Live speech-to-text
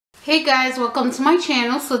Hey guys, welcome to my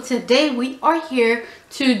channel. So today we are here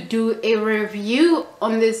to do a review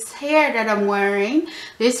on this hair that I'm wearing.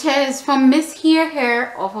 This hair is from Miss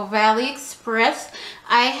Hair off of AliExpress.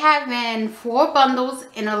 I have in 4 bundles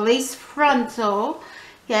in a lace frontal.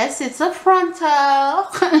 Yes, it's a frontal.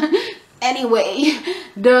 Anyway,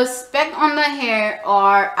 the spec on the hair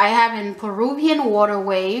are I have in Peruvian water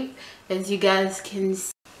wave, as you guys can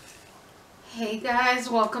see. Hey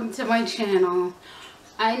guys, welcome to my channel.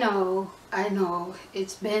 I know,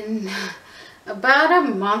 it's been about a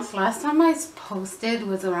month. Last time I posted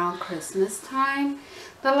was around Christmas time.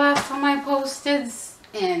 The last time I posted,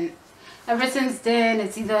 and ever since then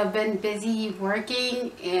it's either been busy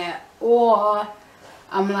working or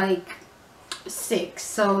I'm like sick.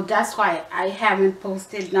 So that's why I haven't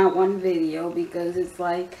posted not one video, because it's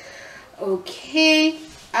like, okay,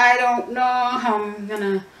 I don't know how I'm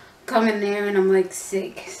gonna come in there and I'm like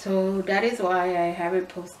sick. So that is why I haven't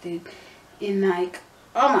posted in like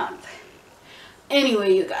a month.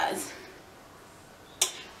 Anyway, you guys,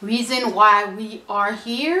 reason why we are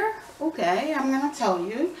here, okay, I'm gonna tell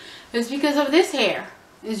you, is because of this hair.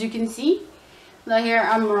 As you can see, the hair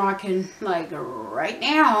I'm rocking like right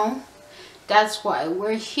now, that's why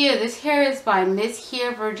we're here. This hair is by Miss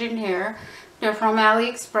Hair Virgin Hair. They're from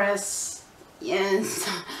AliExpress. Yes.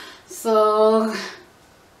 So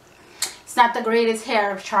it's not the greatest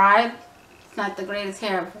hair I've tried. It's not the greatest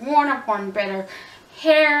hair I've worn. I've worn better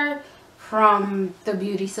hair from the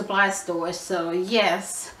beauty supply store. So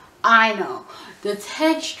yes, I know. The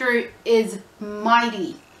texture is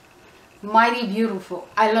mighty beautiful.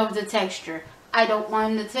 I love the texture. I don't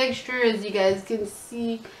mind the texture. As you guys can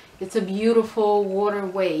see, it's a beautiful water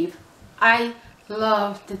wave. I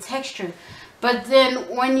love the texture. But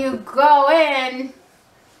then when you go in,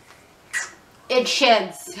 it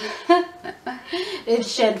sheds. It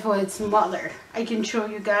shed for its mother. I can show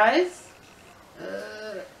you guys.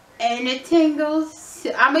 And it tingles.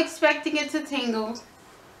 I'm expecting it to tingle.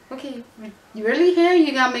 Okay, really here?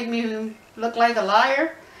 You gonna make me look like a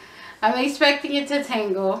liar? I'm expecting it to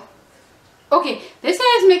tingle. Okay, this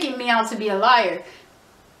hair is making me out to be a liar.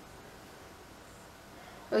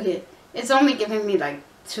 Okay, it's only giving me like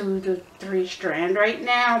 2 to 3 strands right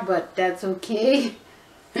now, but that's okay.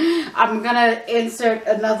 I'm gonna insert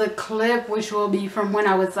another clip, which will be from when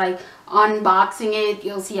I was like unboxing it.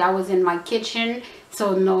 You'll see I was in my kitchen,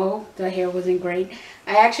 so no, the hair wasn't great.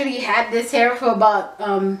 I actually had this hair for about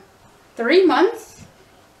 3 months.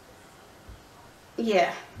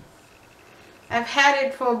 Yeah, I've had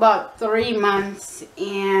it for about 3 months,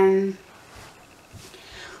 and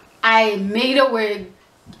I made a wig.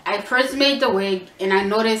 I first made the wig and I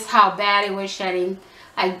noticed how bad it was shedding.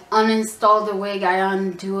 I uninstalled the wig, I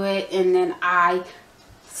undo it, and then I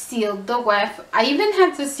sealed the weft. I even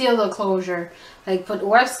had to seal the closure, like put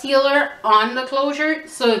weft sealer on the closure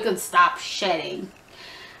so it could stop shedding.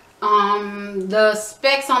 The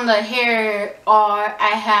specs on the hair are,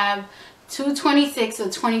 I have 226,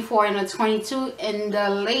 a 24, and a 22, and the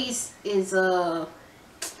lace is a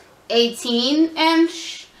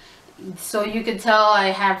 18-inch. So you can tell I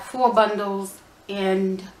have 4 bundles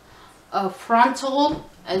and a frontal,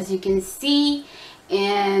 as you can see.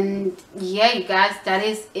 And yeah, you guys, that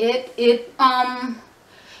is it.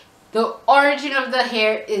 The origin of the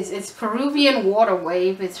hair is, it's Peruvian water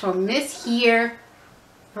wave. It's from Miss Hair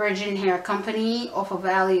Virgin Hair Company off of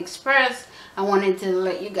AliExpress. I wanted to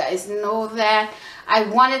let you guys know that. I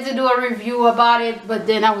wanted to do a review about it, but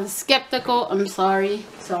then I was skeptical. I'm sorry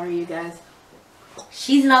you guys.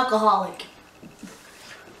 She's an alcoholic.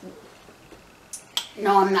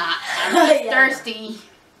 No, I'm not. I'm just thirsty.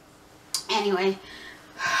 Anyway,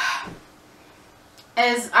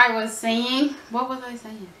 as I was saying, what was I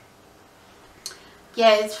saying?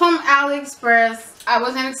 Yeah, it's from AliExpress. I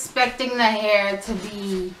wasn't expecting the hair to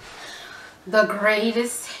be the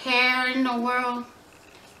greatest hair in the world.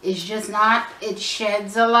 It's just not. It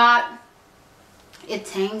sheds a lot. It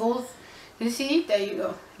tangles. You see? There you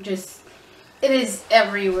go. Just, it is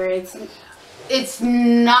everywhere. It's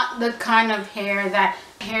not the kind of hair that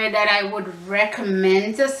I would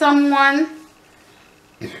recommend to someone,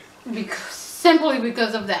 simply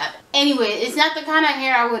because of that. Anyway, it's not the kind of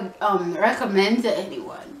hair I would recommend to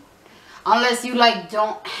anyone, unless you like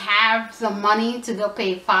don't have the money to go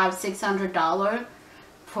pay $500–600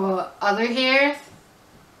 for other hairs.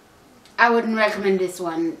 I wouldn't recommend this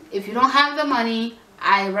one. If you don't have the money,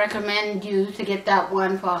 I recommend you to get that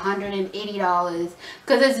one for $180,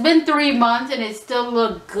 because it's been 3 months and it still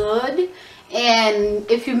look good. And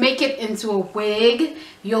if you make it into a wig,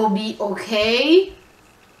 you'll be okay.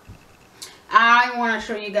 I want to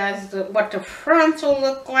show you guys what the frontal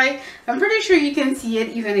look like. I'm pretty sure you can see it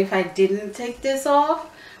even if I didn't take this off.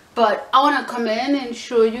 But I want to come in and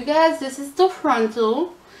show you guys. This is the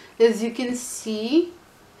frontal. As you can see,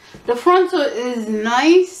 the frontal is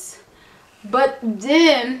nice. But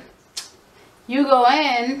then you go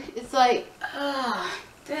in, it's like,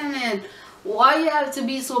 damn it. Why you have to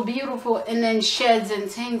be so beautiful and then sheds and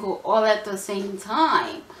tingle all at the same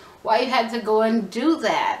time? Why you had to go and do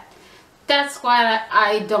that? That's why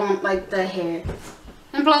I don't like the hair.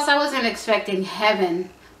 And plus, I wasn't expecting heaven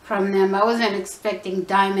from them. I wasn't expecting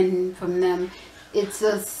diamond from them. It's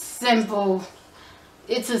a simple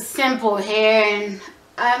hair, and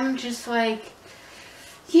I'm just like,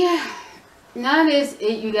 yeah. That is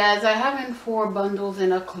it, you guys. I have 4 bundles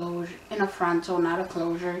in a closure, in a frontal, not a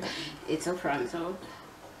closure. It's a frontal.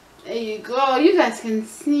 There you go. You guys can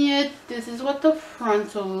see it. This is what the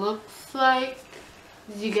frontal looks like.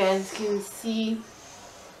 As you guys can see.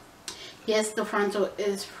 Yes, the frontal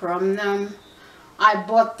is from them. I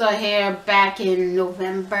bought the hair back in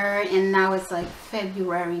November, and now it's like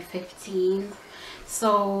February 15th.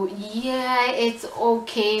 So yeah, it's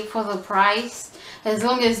okay for the price. As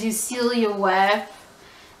long as you seal your weft.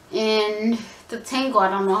 And the tangle, I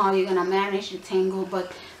don't know how you're going to manage the tangle,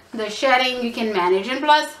 but the shedding you can manage. And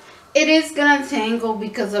plus, it is going to tangle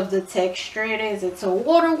because of the texture it is. It's a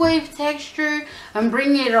water wave texture. I'm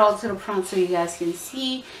bringing it all to the front so you guys can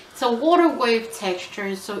see. It's a water wave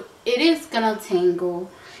texture, so it is going to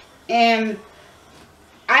tangle. And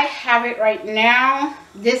I have it right now.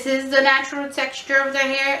 This is the natural texture of the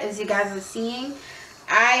hair, as you guys are seeing.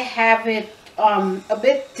 I have it a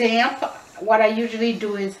bit damp. What I usually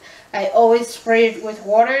do is I always spray it with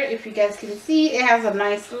water. If you guys can see, it has a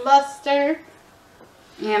nice luster.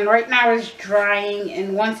 And right now it's drying,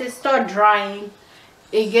 and once it starts drying,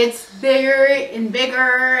 it gets bigger and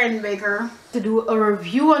bigger and bigger. To do a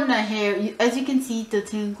review on the hair, as you can see, the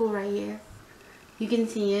tingle right here. You can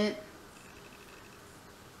see it.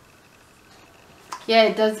 Yeah,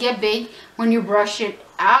 it does get big when you brush it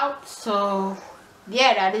out. So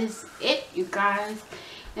yeah, that is it, you guys.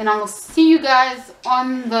 And I'll see you guys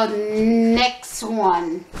on the next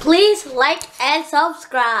one. Please like and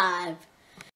subscribe.